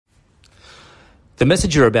The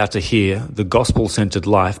message you're about to hear, The Gospel-Centered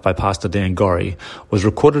Life by Pastor Dan Gorry, was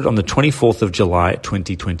recorded on the 24th of July,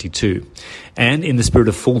 2022. And in the spirit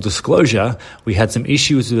of full disclosure, we had some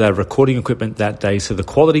issues with our recording equipment that day, so the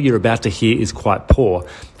quality you're about to hear is quite poor.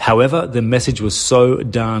 However, the message was so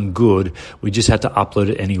darn good, we just had to upload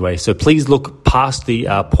it anyway. So please look past the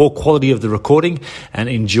poor quality of the recording and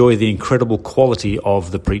enjoy the incredible quality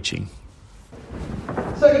of the preaching.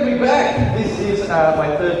 So good to be back. This is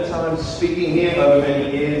my third time speaking here over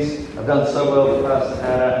many years. I've done so well the past,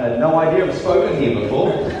 I had no idea I've spoken here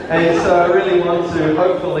before. And so I really want to,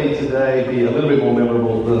 hopefully today, be a little bit more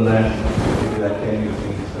memorable than that. Maybe that can use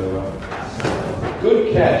me. So,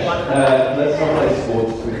 good catch. Let's not play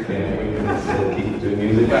sports with Ken. We can instead keep doing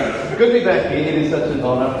music. But good to be back here. It is such an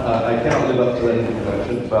honour. I cannot live up to that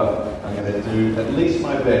introduction, but I'm going to do at least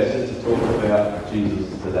my best just to talk about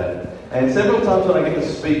Jesus today. And several times when I get to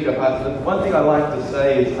speak, the one thing I like to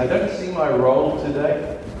say is I don't see my role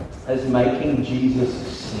today as making Jesus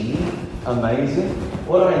seem amazing.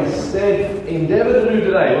 What I instead endeavour to do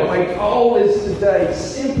today, what my goal is today,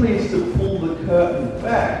 simply is to pull the curtain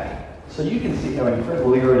back so you can see how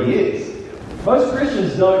incredible he already is. Most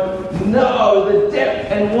Christians don't know the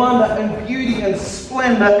depth and wonder and beauty and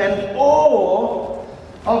splendour and awe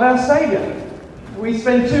of our Saviour. We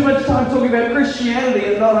spend too much time talking about Christianity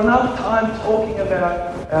and not enough time talking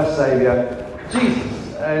about our Saviour,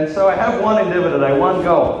 Jesus. And so I have one endeavour today, one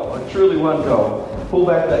goal, truly one goal. Pull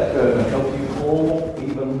back that curtain and help you fall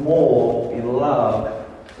even more in love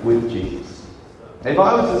with Jesus. If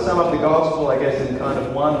I was to sum up the gospel, I guess, in kind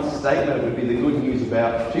of one statement, it would be the good news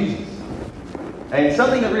about Jesus. And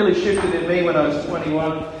something that really shifted in me when I was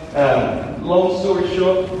 21, long story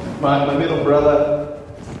short, my middle brother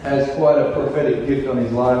has quite a prophetic gift on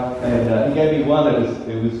his life, and he gave me one.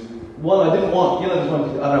 It was one I didn't want. You know, this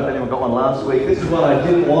one, I don't know if anyone got one last week. This is one I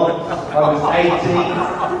didn't want. I was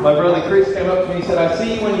 18. My brother Chris came up to me and said, "I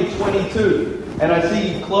see you when you're 22, and I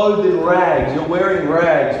see you clothed in rags. You're wearing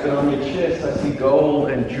rags, but on your chest I see gold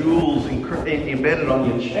and jewels embedded on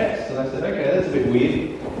your chest." And I said, "Okay, that's a bit weird."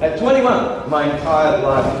 At 21, my entire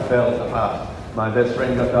life fell apart. My best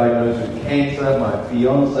friend got diagnosed with cancer. My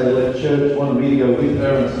fiance left church, wanted me to go with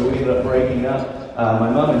her, and so we ended up breaking up. My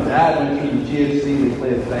mum and dad went through the GFC,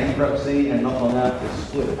 declared bankruptcy, and not long after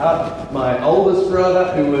split up. My oldest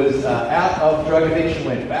brother, who was out of drug addiction,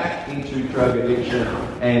 went back into drug addiction,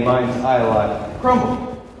 and my entire life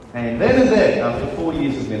crumbled. And then and there, after 4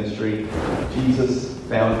 years of ministry, Jesus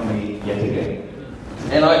found me yet again.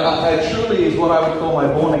 And I truly is what I would call my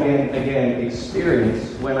born-again experience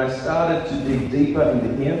when I started to dig deeper into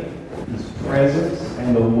Him, His presence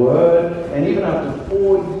and the Word. And even after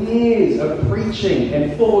 4 years of preaching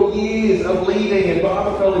and 4 years of leading in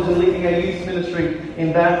Bible college and leading our youth ministry,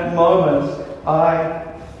 in that moment, I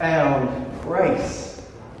found grace.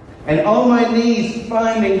 And on my knees,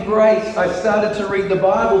 finding grace, I started to read the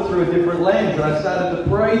Bible through a different lens, and I started to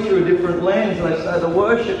pray through a different lens, and I started to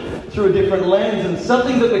worship through a different lens. And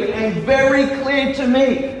something that became very clear to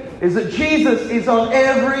me is that Jesus is on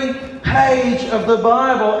every page of the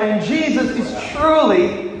Bible, and Jesus is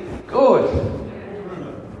truly good.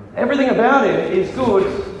 Everything about Him is good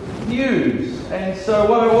news. And so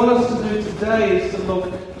what I want us to do today is to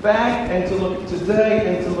look back and to look at today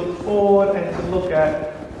and to look forward and to look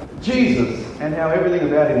at Jesus and how everything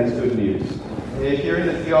about Him is good news. If you're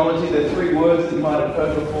into theology, there are 3 words that you might have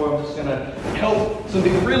heard before. I'm just going to help some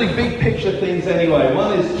really big picture things anyway.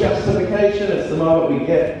 One is justification. It's the moment we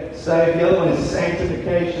get saved. The other one is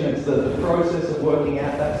sanctification. It's the process of working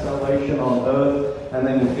out that salvation on earth. And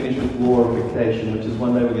then we'll finish with glorification, which is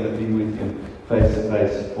one day we're going to be with Him face to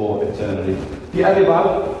face for eternity. If you have your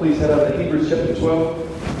Bible, please head over to Hebrews chapter 12.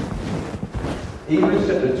 Hebrews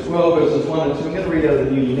chapter 12, verses 1 and 2. I'm going to read out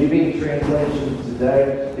the New Living Translation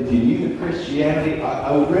today. If you're new to Christianity,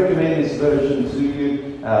 I would recommend this version to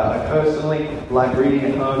you. I personally like reading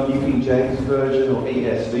at home New King James Version or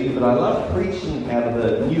ESV, but I love preaching out of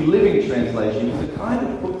the New Living Translation because it kind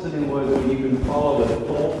of puts it in words where you can follow a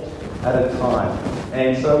thought at a time.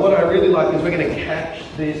 And so what I really like is we're going to catch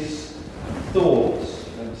this thought.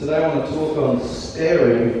 And today I want to talk on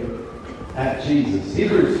staring at Jesus.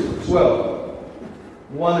 Hebrews 12.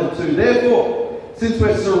 1 and 2. Therefore, since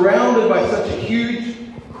we're surrounded by such a huge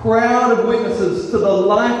crowd of witnesses to the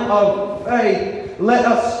life of faith, let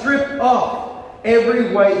us strip off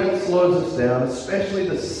every weight that slows us down, especially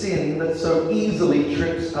the sin that so easily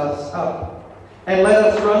trips us up. And let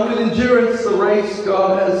us run with endurance the race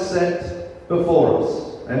God has set before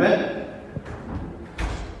us. Amen?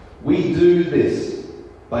 We do this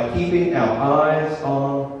by keeping our eyes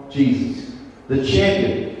on Jesus, the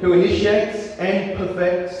champion who initiates and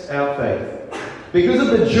perfects our faith. Because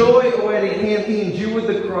of the joy awaiting him, he endured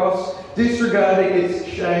the cross, disregarding its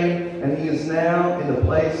shame, and he is now in the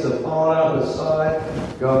place of honor beside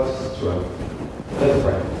God's throne. Let's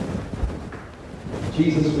pray.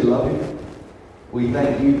 Jesus, we love you. We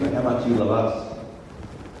thank you for how much you love us.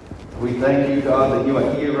 We thank you, God, that you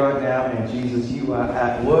are here right now, and Jesus, you are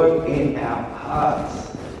at work in our hearts.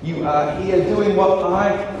 You are here doing what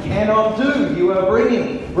I cannot do. You are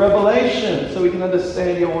bringing revelation so we can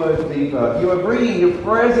understand your word deeper. You are bringing your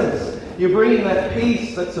presence. You're bringing that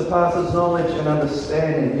peace that surpasses knowledge and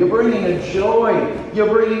understanding. You're bringing a joy. You're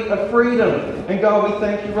bringing a freedom. And God, we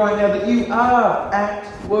thank you right now that you are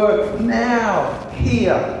at work now,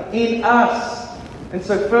 here, in us. And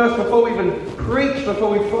so first, before we even preach,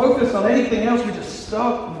 before we focus on anything else, we just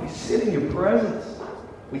stop and we sit in your presence.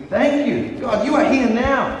 We thank you. God, you are here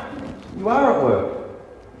now. You are at work.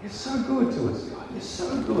 You're so good to us, God. You're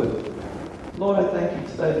so good. Lord, I thank you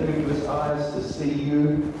today that you give us eyes to see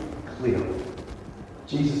you clearly.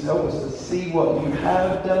 Jesus, help us to see what you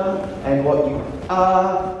have done and what you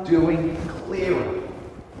are doing clearer,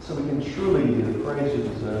 so we can truly give you the praise you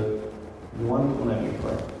deserve. In your wonderful name we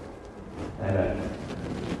pray. Amen.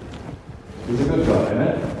 He's a good God,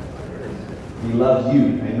 amen? He loves you,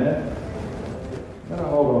 amen? I'm going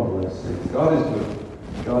to hold on to those things. God is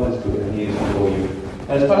good. God is good, and he is for you.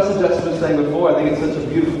 As Pastor Justin was saying before, I think it's such a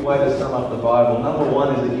beautiful way to sum up the Bible. Number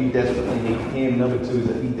one is that you desperately need him. Number two is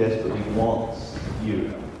that he desperately wants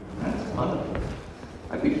you. That's wonderful.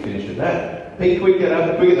 I could finish with that. Pete, can we get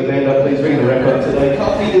the band up, please? Bring the rep up today.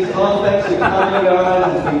 Coffee is on. Thanks for coming,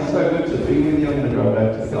 guys. It's been so good to be with you. I'm going to drive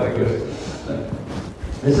back to the focus.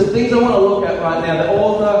 There's some things I want to look at right now. The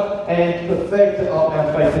author and perfecter of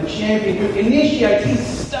our faith, the champion who initiates, he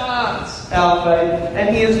starts our faith,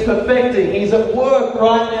 and he is perfecting. He's at work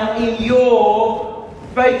right now in your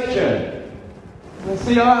faith journey. And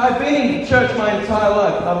see, I've been in church my entire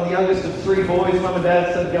life. I'm the youngest of three boys. Mum and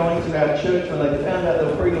Dad started going to our church when they found out they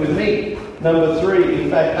were pregnant with me. Number three, in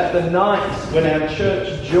fact, at the night when our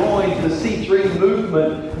church joined the C3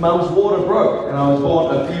 movement, Mum's water broke, and I was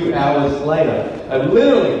born a few hours later. I've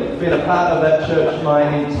literally been a part of that church my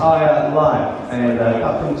entire life. And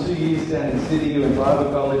up from 2 years down in CityU in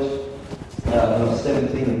Bible College, when I was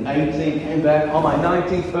 17 and 18, came back on my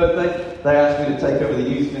 19th birthday. They asked me to take over the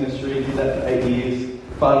youth ministry. Did that for 8 years.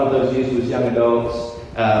 5 of those years was young adults.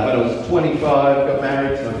 When I was 25, got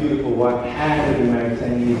married to my beautiful wife. Had been married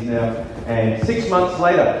 10 years now. And 6 months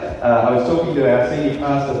later, I was talking to our senior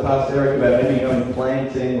pastor, Pastor Eric, about maybe going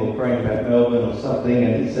planting or praying about Melbourne or something.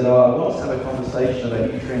 And he said, I want us to have a conversation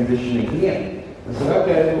about you transitioning here. I said,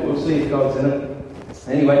 okay, we'll see if God's in it.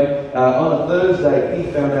 Anyway, on a Thursday,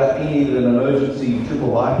 he found out he needed an emergency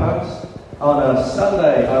triple bypass. On a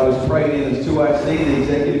Sunday, I was prayed in as 2IC, the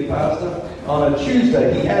executive pastor. On a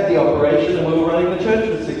Tuesday, he had the operation, and we were running the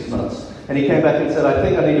church for 6 months. And he came back and said, I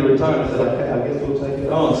think I need to retire. I said, okay, I guess we'll take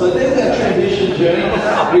it on. So there's that transition journey.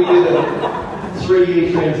 We did a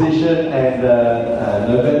 3-year transition, and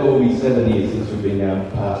November will be 7 years since we've been now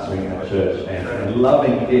pastoring our church and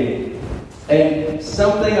loving it. And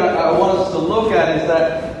something I want us to look at is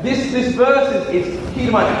that this verse is key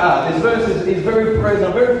to my heart. This verse is very present.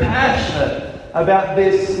 I'm very passionate about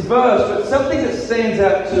this verse, but something that stands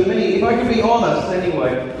out to me, if I can be honest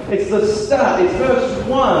anyway, it's the start. It's verse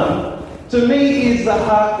 1. To me, is the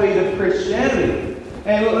heartbeat of Christianity.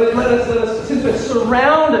 And let us, since we're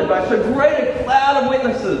surrounded by so great a cloud of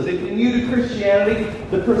witnesses, if you're new to Christianity,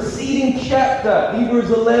 the preceding chapter, Hebrews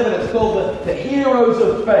 11, it's called the Heroes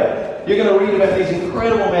of Faith. You're going to read about these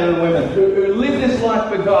incredible men and women who live this life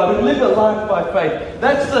for God, who live a life by faith.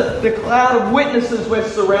 That's the cloud of witnesses we're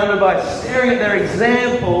surrounded by, staring at their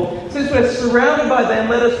example. Since we're surrounded by them,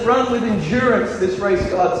 let us run with endurance this race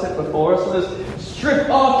God set before us. Let us strip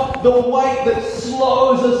off the weight that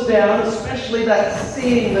slows us down, especially that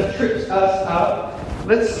sin that trips us up.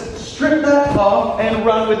 Let's strip that off and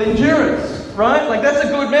run with endurance, right? Like, that's a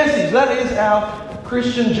good message. That is our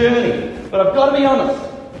Christian journey. But I've got to be honest.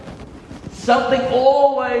 Something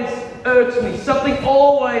always irks me. Something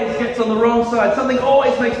always gets on the wrong side. Something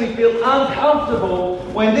always makes me feel uncomfortable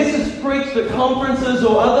when this is preached at conferences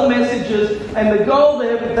or other messages, and the goal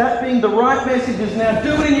there, with that being the right message, is now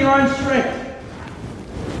do it in your own strength.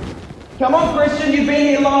 Come on, Christian, you've been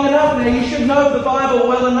here long enough now. You should know the Bible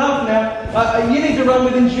well enough now. You need to run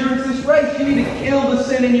with endurance this race. You need to kill the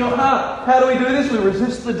sin in your heart. How do we do this? We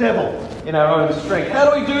resist the devil in our own strength.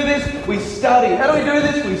 How do we do this? We study. How do we do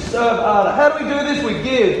this? We serve harder. How do we do this? We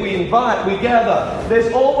give, we invite, we gather.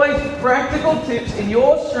 There's always practical tips in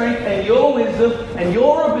your strength and your wisdom and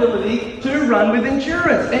your ability to run with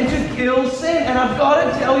endurance and to kill sin. And I've got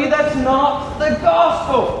to tell you, that's not the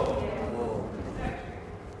gospel.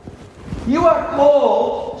 You are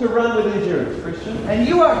called to run with endurance, Christian, and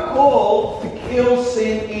you are called to kill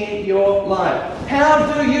sin in your life.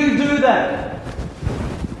 How do you do that?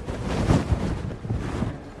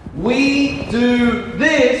 We do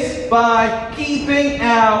this by keeping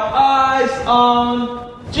our eyes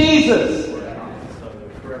on Jesus.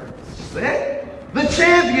 The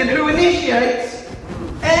champion who initiates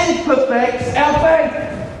and perfects our faith.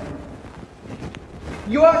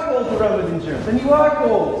 You are called to run with endurance, and you are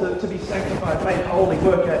called to be sanctified, made holy,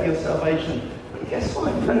 work out your salvation. But guess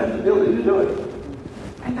what? You don't have the ability to do it.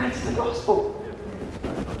 And that's the gospel.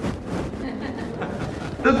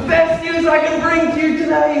 The best news I can bring to you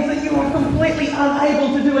today is that you are completely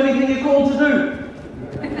unable to do anything you're called to do.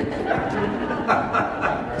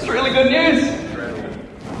 It's really good news.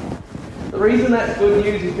 The reason that's good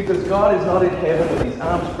news is because God is not in heaven with his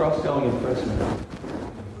arms crossed going, impress me.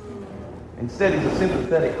 Instead, he's a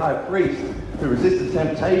sympathetic high priest who resisted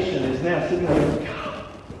temptation and is now sitting there going,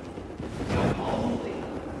 come boldly,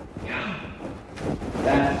 come.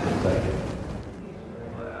 That's the Savior.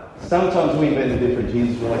 Sometimes we invent a different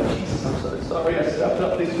Jesus. We're like, Jesus, I'm so sorry. I stuffed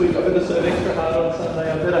up this week. I better serve extra hard on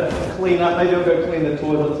Sunday. I better clean up. Maybe I'll go clean the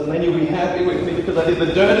toilets. And then you'll be happy with me because I did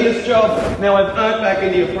the dirtiest job. Now I've earned back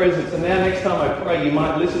into your presence. And now next time I pray, you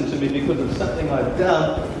might listen to me because of something I've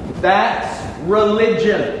done. That's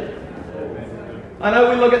religion. I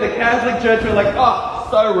know we look at the Catholic Church, we're like, oh,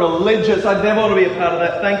 so religious. I never want to be a part of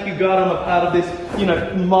that. Thank you, God, I'm a part of this,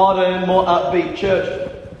 modern, more upbeat church.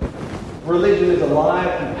 Religion is alive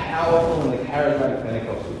and powerful in the charismatic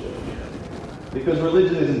Pentecostal church. Because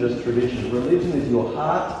religion isn't just tradition. Religion is your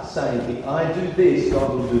heart saying, if I do this,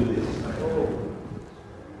 God will do this.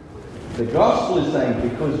 The gospel is saying,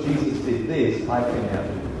 because Jesus did this, I can now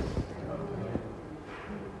do this.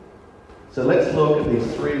 So let's look at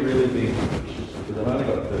these three really big issues. Because I've only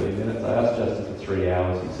got 30 minutes. I asked Justin for 3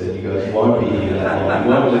 hours. He said, you guys won't be here that long. You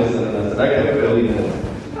won't listen. And I said, okay, 30 minutes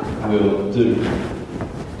will do.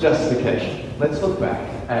 Justification. Let's look back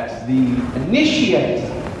at the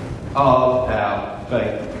initiator of our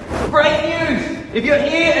faith. Great news! If you're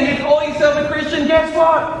here and you call yourself a Christian, guess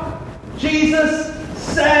what? Jesus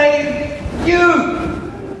saved you!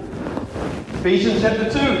 Ephesians chapter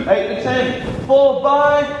 2, 8-10. For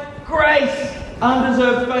by grace,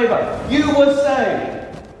 undeserved favour, you were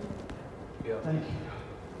saved. Thank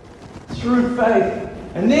you. Through faith.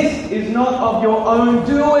 And this is not of your own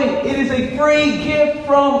doing. It is a free gift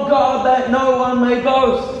from God that no one may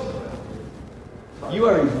boast. You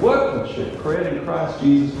are his workmanship, created in Christ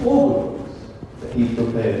Jesus for good works that he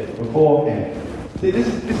prepared beforehand. See, this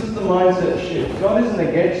is the mindset shift. God isn't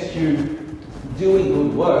against you doing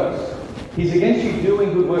good works. He's against you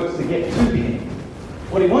doing good works to get to him.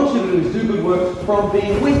 What he wants you to do is do good works from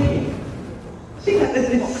being with him. See,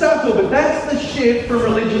 it's subtle, but that's the shift from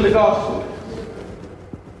religion to gospel.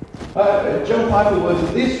 John Piper words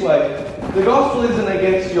it this way. The gospel isn't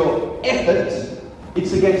against your efforts,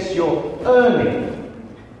 it's against your earning.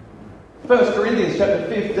 1 Corinthians chapter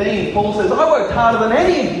 15, Paul says, I worked harder than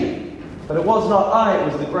any of you, but it was not I, it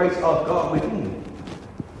was the grace of God within me.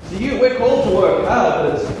 So we're called to work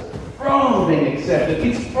hard, but it's from being accepted,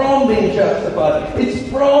 it's from being justified, it's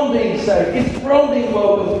from being saved, it's from being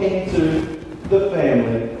welcomed into the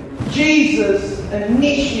family. Jesus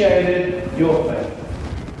initiated your faith.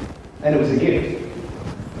 And it was a gift.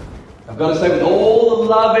 I've got to say, with all the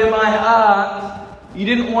love in my heart, you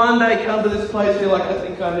didn't one day come to this place and you're like, I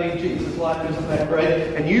think I need Jesus' life, isn't that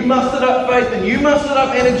great? And you mustered up faith and you mustered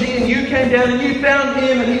up energy and you came down and you found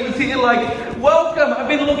him and he was here like, welcome, I've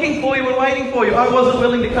been looking for you and waiting for you. I wasn't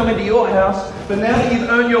willing to come into your house, but now that you've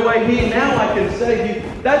earned your way here, now I can save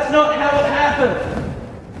you. That's not how it happened.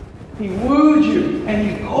 He wooed you and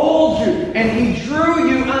he called you and he drew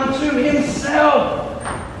you unto himself.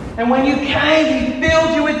 And when you came, he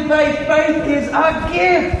filled you with faith. Faith is a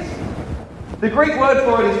gift. The Greek word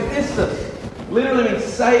for it is pistis. Literally means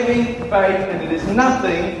saving faith, and it is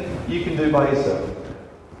nothing you can do by yourself.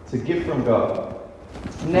 It's a gift from God.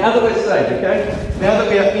 Now that we're saved, okay? Now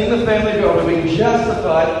that we are in the family of God, we're being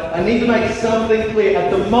justified, I need to make something clear.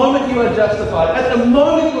 At the moment you are justified, at the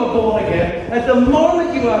moment you are born again, at the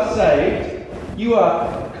moment you are saved, you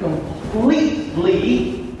are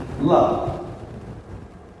completely loved.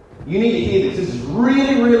 You need to hear this. This is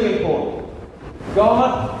really, really important.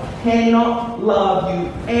 God cannot love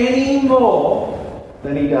you any more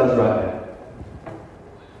than he does right now.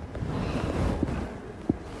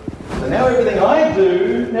 So now everything I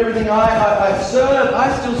do, everything I serve,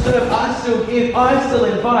 I still serve, I still give, I still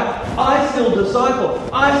invite, I still disciple,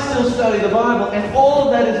 I still study the Bible, and all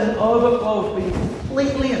of that is an overflow of being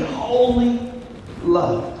completely and wholly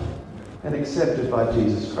loved and accepted by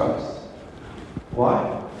Jesus Christ.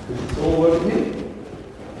 Why? Because it's all work of Him.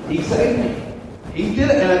 He saved me. He did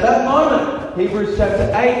it. And at that moment, Hebrews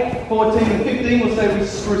chapter 8, 14 and 15 will say, we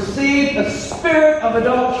received a spirit of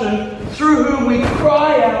adoption through whom we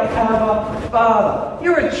cry out, Abba, Father.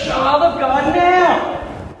 You're a child of God now.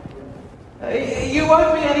 You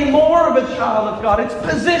won't be any more of a child of God. It's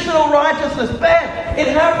positional righteousness. Bam! It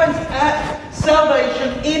happens at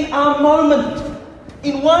salvation in a moment.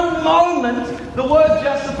 In one moment, the word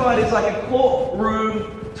justified is like a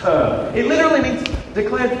courtroom term. It literally means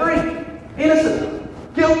declared free, innocent,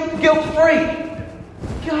 guilt-free.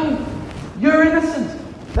 Go. You're innocent.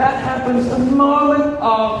 That happens the moment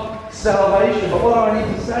of salvation. But what I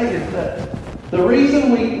need to say is that the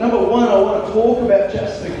reason number one, I want to talk about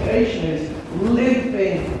justification is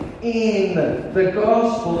living in the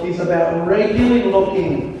gospel is about regularly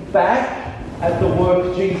looking back at the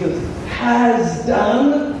work Jesus has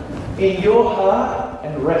done in your heart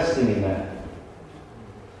and resting in that.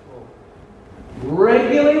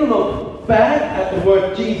 Regularly look back at the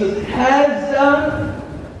work Jesus has done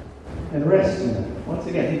and rest in it. Once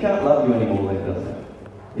again, He can't love you any more than He does now.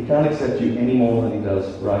 He can't accept you any more than He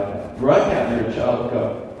does right now. Right now, you're a child of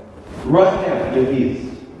God. Right now, you're His.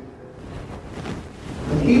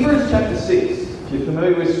 In Hebrews chapter 6, if you're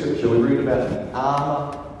familiar with Scripture, we read about the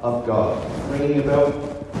armour of God. Ringing a bell?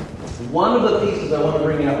 One of the pieces I want to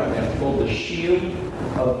bring out right now is called the shield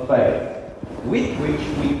of faith, with which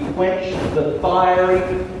we quench the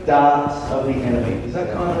fiery darts of the enemy. Does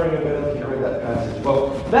that kind of ring a bell if you read that passage? Well,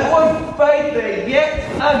 that word faith there,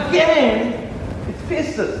 yet again, it's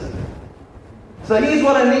pistis. So here's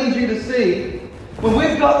what I need you to see. When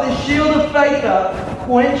we've got this shield of faith up,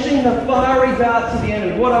 quenching the fiery darts of the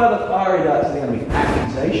enemy. What are the fiery darts of the enemy?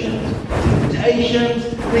 Accusations, temptations,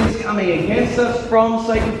 things coming against us from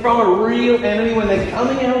Satan, from a real enemy. When they're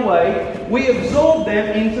coming our way, we absorb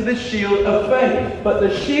them into the shield of faith. But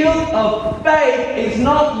the shield of faith is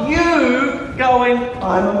not you going,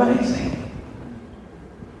 I'm amazing.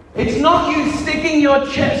 It's not you sticking your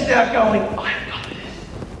chest out going, I've got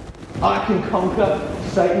this. I can conquer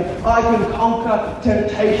Satan. I can conquer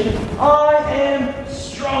temptation. I am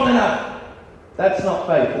strong enough. That's not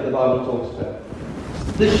faith that the Bible talks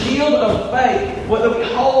about. The shield of faith, what we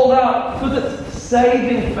hold up, because it's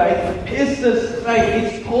saving faith, pistis faith,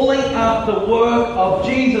 it's pulling up the work of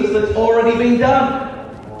Jesus that's already been done.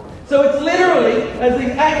 So it's literally, as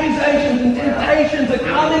these accusations and temptations are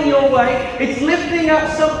coming your way, it's lifting up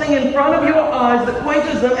something in front of your eyes that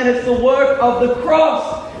quenches them, and it's the work of the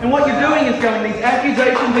cross. And what you're doing is going, these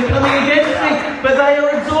accusations are coming against me, but they are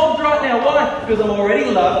absorbed right now. Why? Because I'm already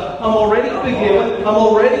loved, I'm already forgiven, I'm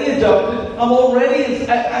already adopted, I'm already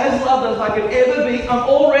as loved as I could ever be, I'm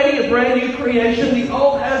already a brand new creation. The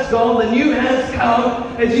old has gone, the new has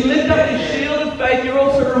come. As you lift up your shield of faith, you're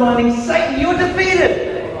also reminding Satan, you're defeated.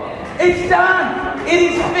 It's done. It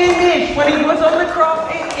is finished. When He was on the cross,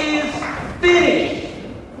 it is finished.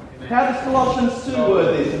 How does Colossians 2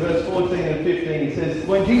 word this? In verse 14 and 15, it says,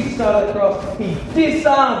 when Jesus died on the cross, He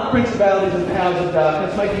disarmed principalities and powers of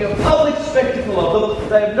darkness, making a public spectacle of them.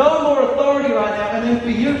 They have no more authority right now, and then for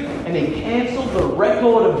you. And He cancelled the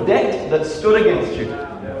record of debt that stood against you.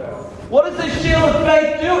 What does the shield of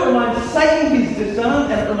faith do? It reminds Satan He's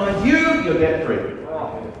disarmed, and it reminds you you're debt-free.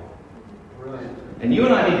 And you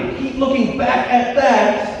and I need to keep looking back at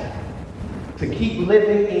that to keep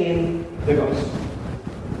living in the gospel.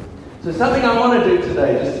 So something I want to do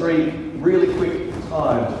today, just 3 really quick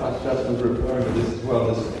times, Pastor Justin was referring to this as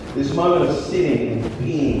well, this moment of sitting and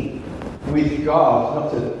being with God.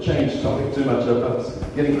 Not to change the topic too much, I was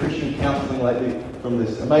getting Christian counselling lately from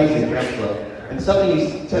this amazing counsellor, and something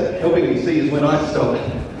he's helping me see is when I stop,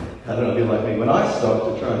 I don't know if you're like me, when I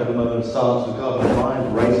stop to try and have a moment of silence with God, my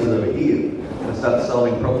mind races over here and starts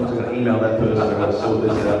solving problems. I'm going to email that person, I'm going to sort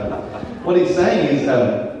this out. What he's saying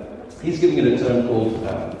is, he's giving it a term called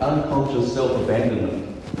unconscious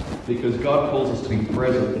self-abandonment, because God calls us to be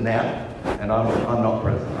present now, and I'm not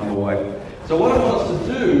present, I'm away. So what I want us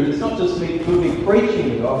to do, it's not just me preaching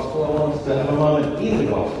the gospel, I want us to have a moment in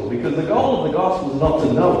the gospel, because the goal of the gospel is not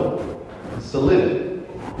to know it, it's to live it,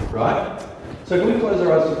 right? So can we close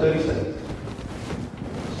our eyes for 30 seconds?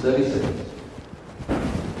 30 seconds.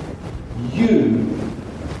 You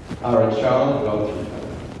are a child of God.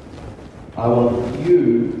 I want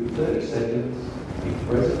you, 30 seconds, to be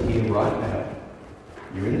present here right now.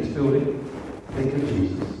 You're in this building. Think of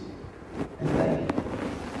Jesus. And thank you.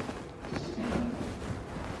 Just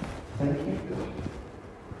thank you, God,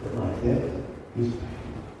 that my debt is paid.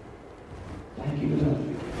 Thank you for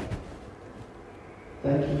nothing.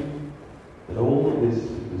 Thank you that all of this is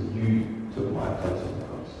because you took my place on the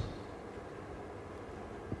cross.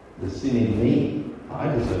 The sin in me, I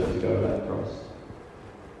deserve to go to that cross.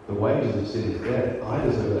 The wages of sin is death. I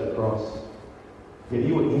deserve that cross. Yet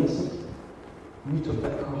you were innocent. You took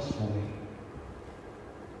that cross for me.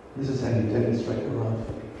 This is how you demonstrate your love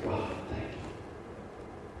for me. God, thank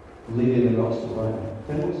you. Live in the gospel right now.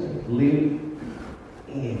 Then what's it? Live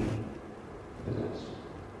in the gospel.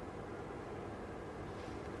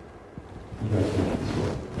 You guys know this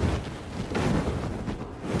word.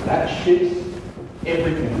 That shifts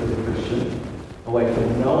everything for the Christian away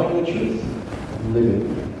from knowing the truth and living the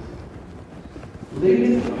truth. Living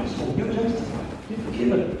in the gospel. You're justified. You're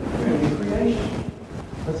forgiven. You're a new creation.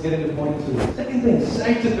 Let's get into point 2. Second thing,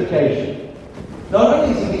 sanctification. Not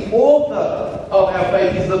only is he the author of our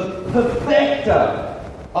faith, he's the perfecter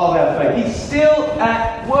of our faith. He's still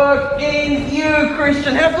at work in you,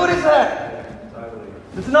 Christian. How good is that?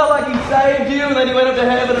 It's not like he saved you and then he went up to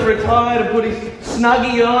heaven and retired and put his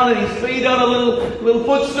snuggie on and his feet on a little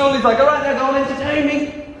footstool. He's like, all right, now go and entertain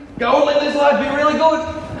me. Go and live this life. Be really good.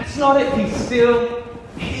 That's not it. He's still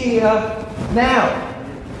here now.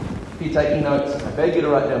 If you're taking notes, I beg you to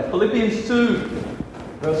write down Philippians 2,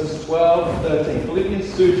 verses 12 and 13.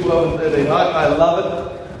 Philippians 2, 12 and 13. I love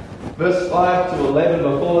it. Verse 5 to 11,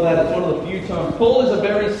 before that, it's one of the few times. Paul is a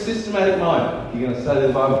very systematic mind. You're going to study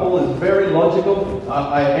the Bible. Paul is very logical.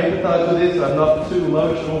 I empathise with this. I'm not too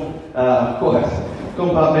emotional. I'm quite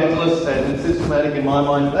compartmentalist and systematic in my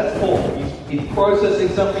mind. That's Paul. He's processing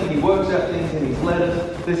something. He works out things in his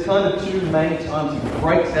letters. There's kind of two main times he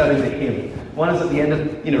breaks out into him. One is at the end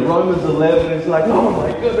of Romans 11. It's like, oh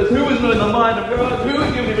my goodness, who is in the mind of God? Who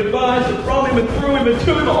is giving advice and from him and through him and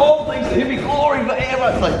to him? All things to him be glory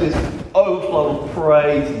forever. It's like this overflow of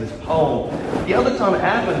praise in this poem. The other time it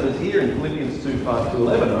happens is here in Philippians 2, 5 to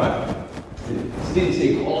 11, right? He didn't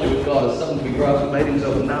see equality with God as something to be grasped, made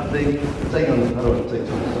himself nothing. I don't want to take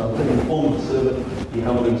too much time. Taking the form of a servant, he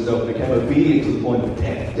humbled himself, became obedient to the point of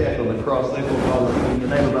death on the cross. Therefore, God has given the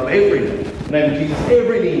name above every name. The name of Jesus,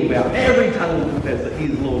 every knee will bow, every tongue will confess that he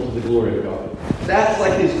is Lord to the glory of God. That's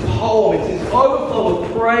like this poem. It's this overflow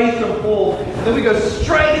of praise from Paul. And then we go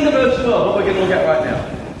straight into verse 12, what we're going to look at right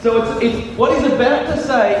now. So it's what he's about to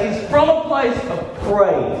say is from a place of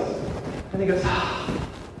praise. And he goes,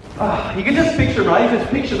 you can just picture him, right? You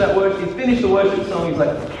just picture that worship. He's finished the worship song. He's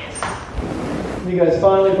like, yes. And he goes,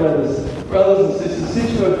 finally, brothers and sisters,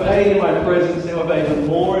 since you obey in my presence, now obey even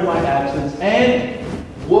more in my absence, and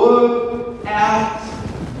work out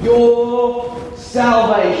your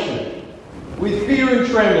salvation with fear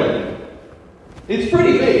and trembling. It's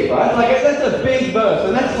pretty big, right? Like, that's a big verse.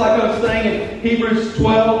 And that's like I was saying in Hebrews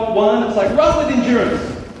 12:1. It's like, run with endurance.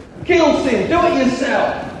 Kill sin. Do it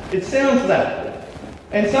yourself. It sounds that.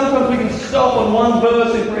 And sometimes we can stop on one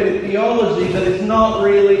verse and create a theology that is not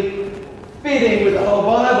really fitting with the whole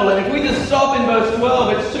Bible. And if we just stop in verse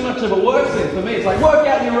 12, it's too much of a work sin for me. It's like, work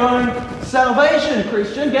out your own salvation,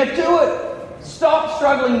 Christian. Get to it. Stop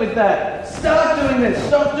struggling with that. Start doing this.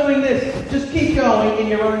 Stop doing this. Just keep going in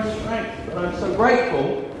your own strength. And I'm so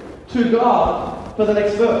grateful to God for the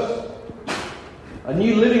next verse. A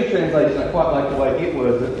New Living Translation, I quite like the way it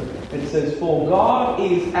words it. It says, for God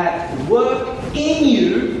is at work in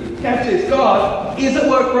you. Catch this. God is at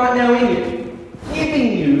work right now in you,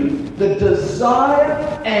 giving you the desire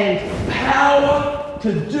and power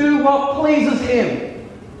to do what pleases Him.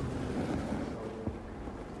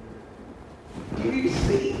 Do you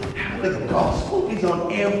see how the gospel is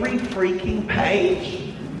on every freaking page?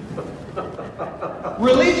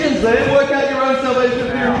 Religion's there. Work out your own salvation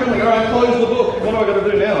with fear and trembling. All right, close the book. What am I going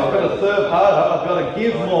to do now? I've got to serve harder. I've got to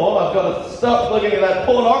give more. I've got to stop looking at that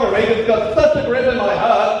pornography. It's got such a grip in my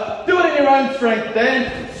heart. Do it in your own strength,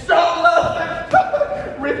 Dan. Stop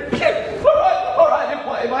loving. Reject. All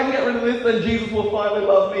right. If I can get rid of this, then Jesus will finally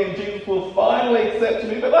love me and Jesus will finally accept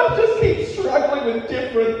me. But I just keep struggling with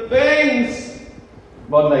different things.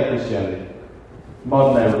 Modern day Christianity.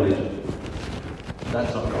 Modern day religion.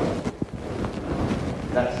 That's not gospel.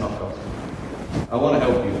 That's not gospel. I want to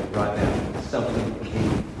help you right now. Something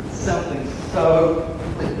key. Something so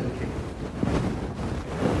key.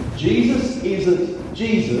 Jesus isn't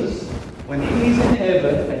Jesus when He's in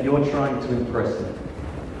heaven and you're trying to impress Him.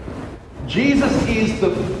 Jesus is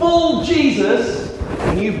the full Jesus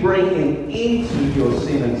when you bring Him into your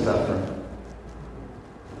sin and suffering.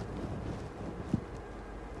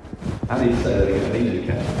 How do you say that again? I need you to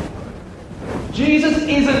catch it. Jesus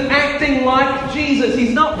isn't acting like Jesus.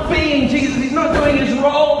 He's not being Jesus. He's not doing His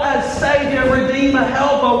role as Saviour, Redeemer,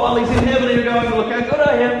 Helper while He's in heaven and you're going, look how good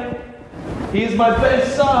I am. Here's my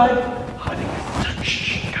best side. Hiding.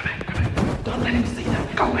 Shh, come back. Don't let Him see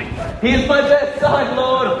that. Go away. Here's my best side,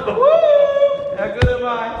 Lord. Woo! How good am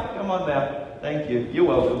I? Come on now. Thank you. You're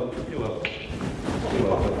welcome. You're welcome. You're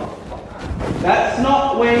welcome. That's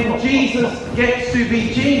not when Jesus gets to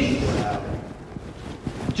be Jesus.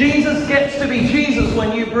 Jesus gets to be Jesus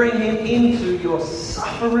when you bring him into your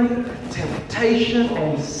suffering, temptation,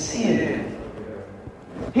 and sin.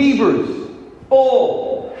 Hebrews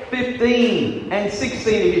 4, 15 and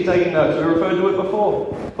 16, if you're taking notes. We referred to it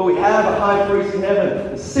before. But we have a high priest in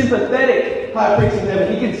heaven, a sympathetic high priest in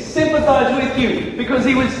heaven. He can sympathize with you because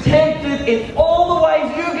he was tempted in all the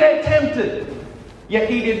ways you get tempted. Yet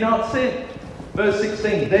he did not sin. Verse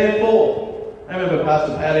 16, therefore, I remember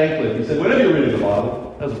Pastor Pat Ankliff, he said, whenever you're reading the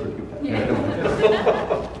Bible, that was a pretty good Pat. Yeah.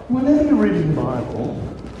 Whenever you're reading the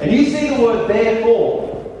Bible, and you see the word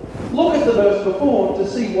therefore, look at the verse before to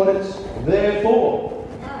see what it's there for.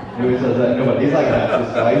 Who says that? Nobody. He's like an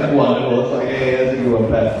actress guy. He's wonderful. It's like, yeah, that's a good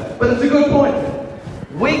one, Pat. But it's a good point.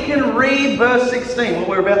 We can read verse 16, what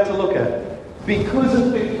we're about to look at. Because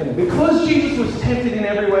of 15. Because Jesus was tempted in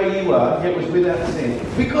every way you are, yet was without sin.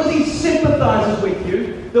 Because he sympathizes with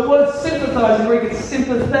you. The word sympathize in Greek is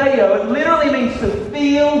sympatheo. It literally means to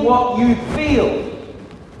feel what you feel.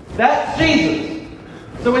 That's Jesus.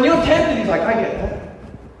 So when you're tempted, he's like, I get that.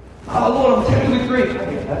 Oh Lord, I'm tempted with grief.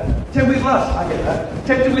 I get that. Tempted with lust. I get that.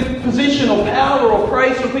 Tempted with position or power or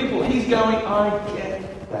praise for people. He's going, I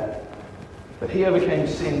get that. But he overcame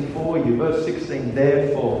sin for you. Verse 16,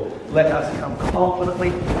 therefore, let us come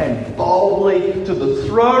confidently and boldly to the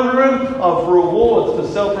throne room of rewards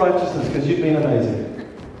for self-righteousness, because you've been amazing.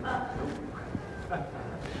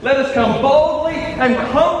 Let us come boldly and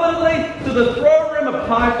confidently to the throne room of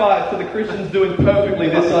high five to the Christians doing perfectly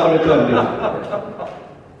this side of eternity.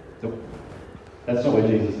 Nope. That's not where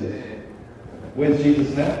Jesus is. Where's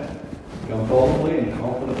Jesus now? Come boldly and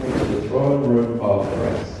confidently to the throne room of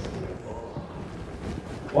grace.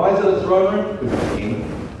 Why is it a throne room? Because he's king.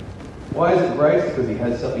 Why is it grace? Because he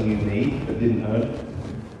has something you need but didn't earn.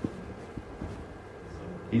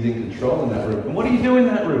 He's in control in that room. And what do you do in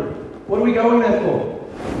that room? What are we going there for?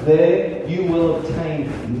 There you will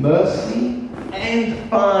obtain mercy and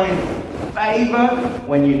find favour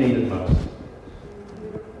when you need it most.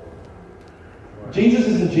 Jesus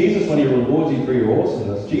isn't Jesus when he rewards you for your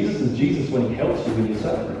awesomeness. Jesus is Jesus when he helps you when you're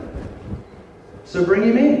suffering. So bring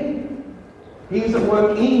him in. He is at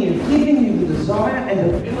work in you, giving you the desire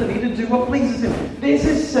and ability to do what pleases him. This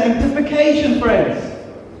is sanctification, friends.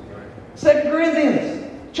 2 Corinthians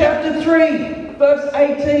chapter 3, verse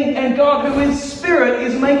 18. And God, who is Spirit,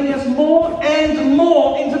 is making us more and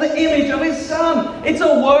more into the image of his Son. It's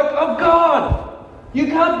a work of God. You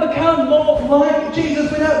can't become more like Jesus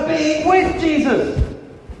without being with Jesus.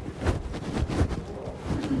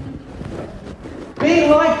 Being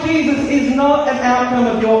like Jesus is not an outcome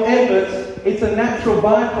of your efforts. It's a natural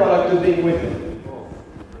byproduct of being with him.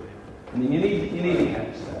 And you need to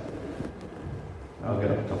catch that. I'll get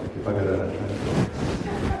off topic if I go down that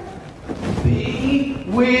train. Be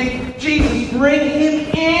with Jesus. Bring him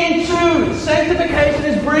into. Sanctification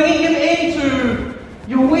is bringing him into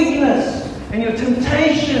your weakness and your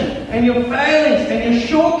temptation and your failings and your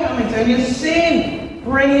shortcomings and your sin.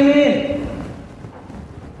 Bring him in.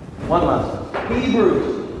 One last one.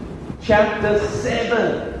 Hebrews chapter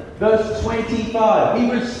 7. Verse 25,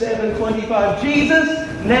 Hebrews 7:25. Jesus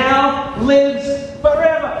now lives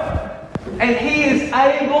forever, and he is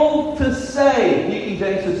able to save. New King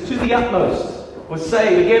James says, to the utmost, or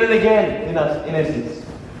save again and again, in essence,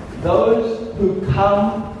 those who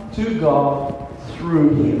come to God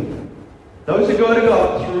through him. Those who go to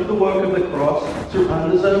God through the work of the cross, through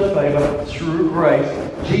undeserved favour, through grace,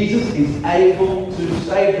 Jesus is able to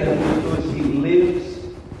save them because he lives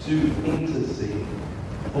to intercede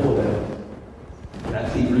for them.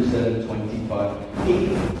 That's Hebrews 7:25.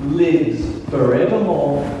 He lives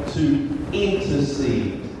forevermore to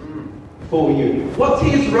intercede for you. What's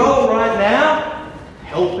his role right now?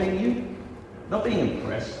 Helping you. Not being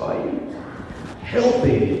impressed by you.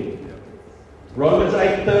 Helping you. Romans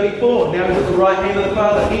 8:34. Now he's at the right hand of the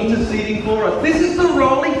Father, interceding for us. This is the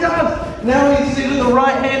role he does. Now he's sitting at the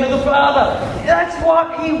right hand of the Father. That's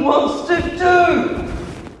what he wants to do.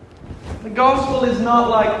 The gospel is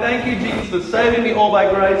not like, thank you, Jesus, for saving me all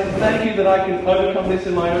by grace, and thank you that I can overcome this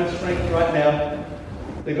in my own strength right now.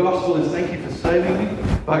 The gospel is, thank you for saving me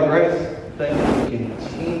by grace. Thank you for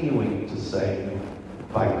continuing to save me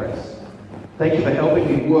by grace. Thank you for helping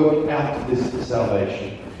me work out this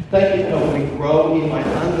salvation. Thank you for helping me grow in my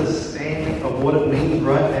understanding of what it means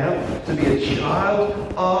right now to be a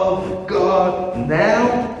child of God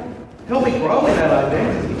now. Help me grow in that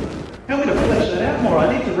identity. Help me to flesh that out more.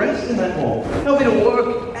 I need to rest in that more. Help me to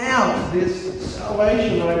work out this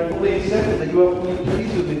salvation that I fully accepted, that you are fully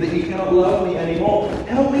pleased with me, that you cannot love me anymore.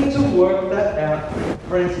 Help me to work that out,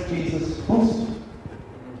 friends. Jesus wants to.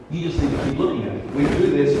 You just need to keep looking at it. We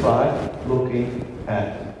do this by looking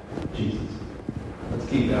at Jesus. Let's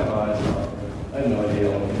keep our eyes on. I have no idea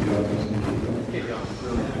what I'm doing. Keep going.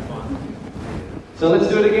 So let's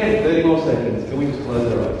do it again. 30 more seconds. Can we just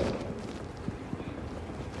close our eyes?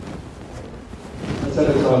 Let's have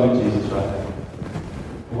a time with Jesus right now.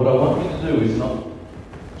 What I want you to do is not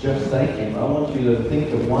just thank Him. I want you to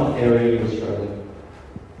think of one area you're struggling.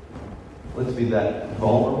 Let's be that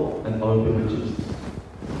vulnerable and open with Jesus.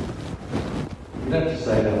 You don't have to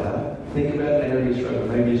say that loud. Think about an area you're struggling.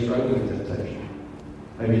 Maybe you're struggling with temptation.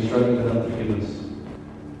 Maybe you're struggling with unforgiveness.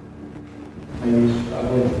 Maybe you're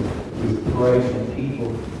struggling with praise from people.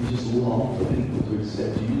 You just long for people to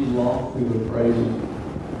accept you. You long for people to praise you.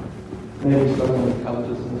 Maybe you're struggling with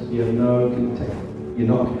covetousness. You have no content. You're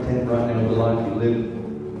not content right now with the life you live.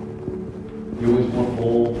 You always want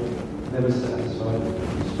more, never satisfied.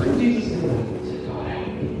 Just bring Jesus in and say, God, help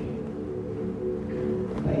me.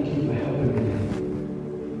 Thank you for helping me.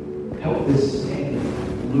 Help this sin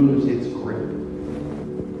lose its grip.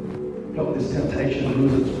 Help this temptation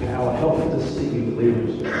lose its power. Help it to see you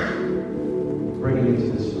clearly. Bring it into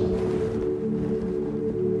this room.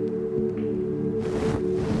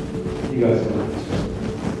 You guys can do this.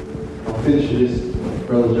 I'll finish this.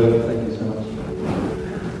 Brother Joe, thank you so much.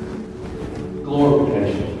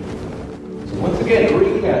 Glorification. So once again,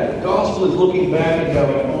 recap. The gospel is looking back and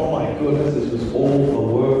going, oh my goodness, this was all the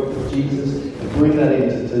work of Jesus. And bring that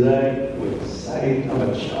into today. We're saved. I'm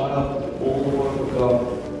a child. All the work of God.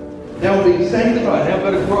 Now we're being sanctified. Now I've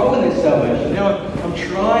got to grow in this salvation. Now I'm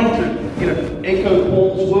trying to, echo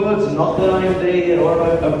Paul's words. Not that I am there yet or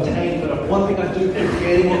I've obtained, but one thing I do,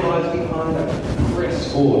 forgetting what lies behind, I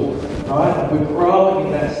press forward. Right? We're growing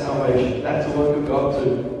in that salvation. That's the work of God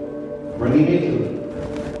too. Bring Him into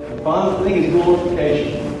it. The final thing is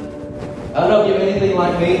glorification. I don't know if you're anything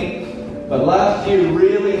like me, but last year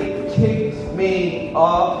really ticked me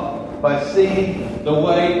off by seeing the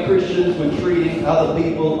way Christians were treating other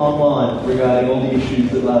people online regarding all the issues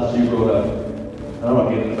that last year brought up. I'm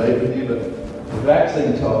not here to debate with you, but the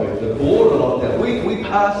vaccine topic, the border lockdown. We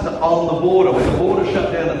passed on the border. When the border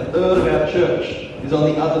shut down, a third of our church is on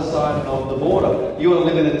the other side of the border. You want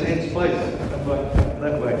to live in a tense place.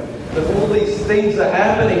 That way. But all these things are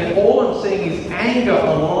happening, and all I'm seeing is anger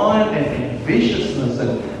online and viciousness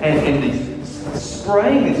and these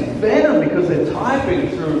spraying this venom because they're typing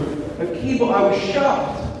through a keyboard. I was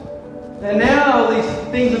shocked. And now these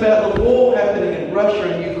things about the war happening in Russia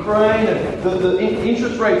and Ukraine and the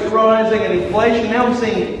interest rates rising and inflation. Now I'm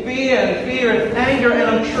seeing fear and anger, and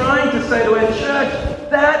I'm trying to say to our church,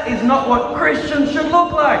 that is not what Christians should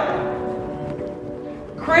look like.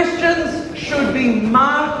 Christians should be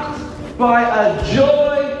marked by a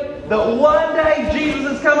joy that one day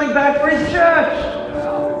Jesus is coming back for His church.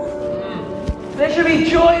 There should be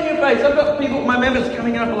joy in your face. I've got people, my members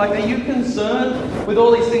coming up, like, are you concerned with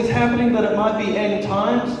all these things happening that it might be end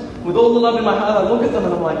times? With all the love in my heart, I look at them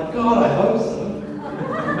and I'm like, God, I hope so.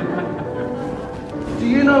 Do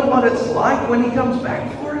you know what it's like when He comes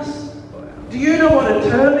back for us? Do you know what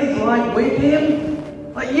eternity's like with Him?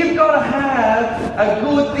 Like, you've got to have a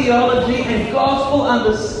good theology and gospel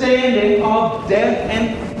understanding of death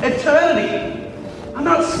and eternity. I'm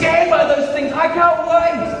not scared by those things. I can't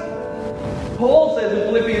wait. Paul says in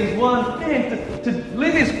Philippians 1, man, to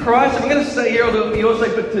live is Christ. I'm going to say here, he also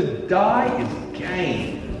say, but to die is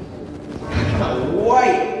gain. I can't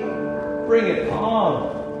wait. Bring it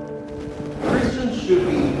on. Christians should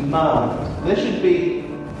be marked.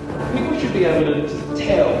 People should be able to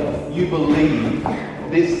tell you believe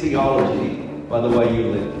this theology by the way you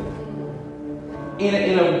live.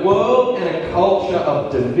 In a world and a culture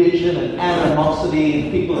of division and animosity,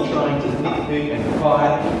 and people are trying to nitpick and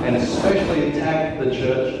fight and especially attack the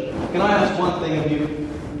church, can I ask one thing of you?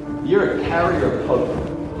 You're a carrier of hope.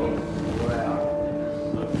 Wow.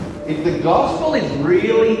 If the gospel is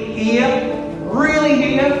really here,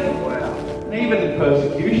 and even in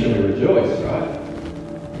persecution we rejoice, right?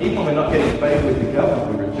 Even when we're not getting favor with the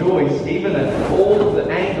government, we rejoice. Even at all of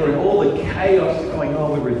the anger and all the chaos going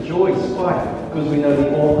on, we rejoice. Why? Because we know the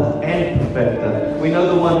author and perfecter. We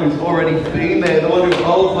know the one who's already been there, the one who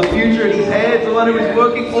holds the future in His hands, the one who is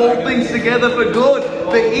working all things together for good,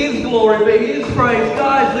 for His glory, for His praise.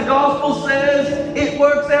 Guys, the gospel says it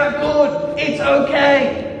works out good. It's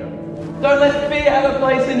okay. Don't let fear have a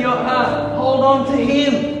place in your heart. Hold on to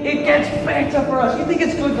Him. It gets better for us. You think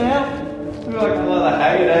it's good now? We were like,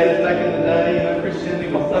 the heydays back in the day,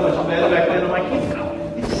 Christianity was so much better back then. I'm like,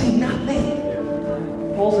 you've seen nothing.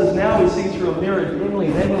 Paul says, now we see through a mirror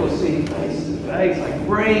dimly, then we will see face to face. Like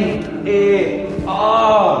bring it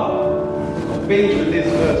on. I've been through this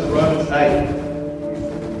verse, Romans 8.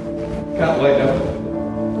 Can't wait now.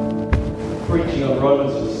 Preaching on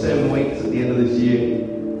Romans for 7 weeks at the end of this year.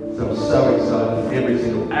 So I'm so excited. Every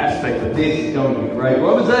single aspect of this is going to be great.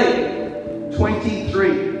 Romans 8, 23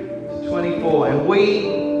 to 24. And we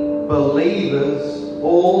believers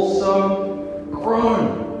also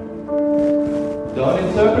groan. Don't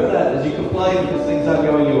interpret that as you complain because things aren't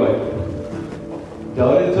going your way.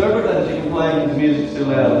 Don't interpret that as you complain because the music's too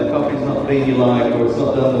loud, the coffee's not the bean you like, or it's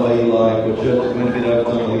not done the way you like, or church went a bit over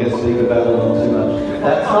time, or the guest speaker babbled on too much.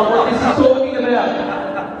 That's not what this is talking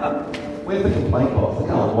about. Where's the complaint box? I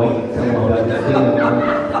can't wait to tell them about this thing.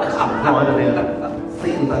 Crying about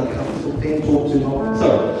Satan's uncomfortable, then talk too long.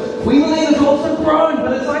 So, we believe it's also grown,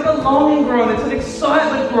 but it's like a longing groan, it's an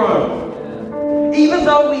excitement groan. Even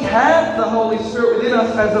though we have the Holy Spirit within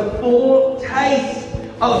us as a foretaste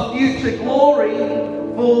of future glory,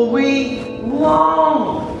 for we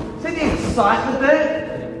long. See the excitement there?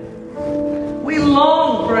 We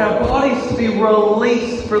long for our bodies to be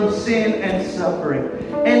released from sin and suffering.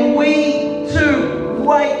 And we too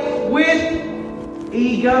wait with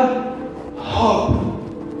eager hope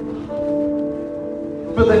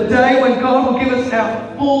for the day when God will give us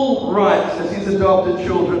our full rights as His adopted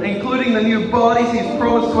children, including the new bodies He's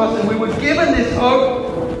promised to us. And we were given this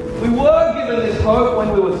hope. We were given this hope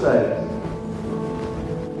when we were saved.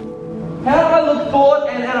 How do I look forward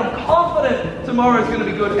and I'm confident tomorrow is going to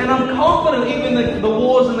be good. And I'm confident even the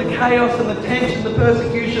wars and the chaos and the tension, the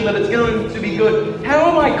persecution, that it's going to be good.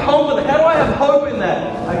 How am I confident? How do I have hope in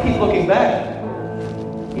that? I keep looking back.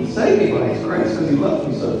 He saved me by His grace because He loves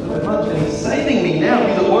me so much. And He's saving me now.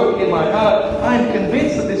 He's at work in my heart. I am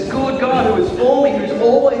convinced that this good God who is for me, who is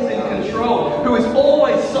always in control, who is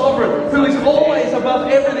always sovereign, who is always above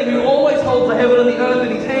everything, who always holds the heaven and the earth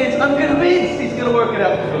in His hands, I'm convinced He's going to work it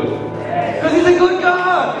out for good. Because He's a good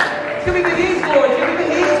God. It's going to be for His glory. It's going to be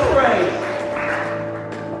for His praise.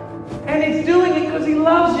 And He's doing it because He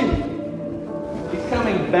loves you. He's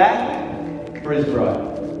coming back for His bride.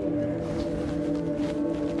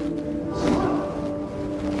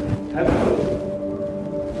 Have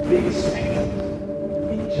hope. Be expectant.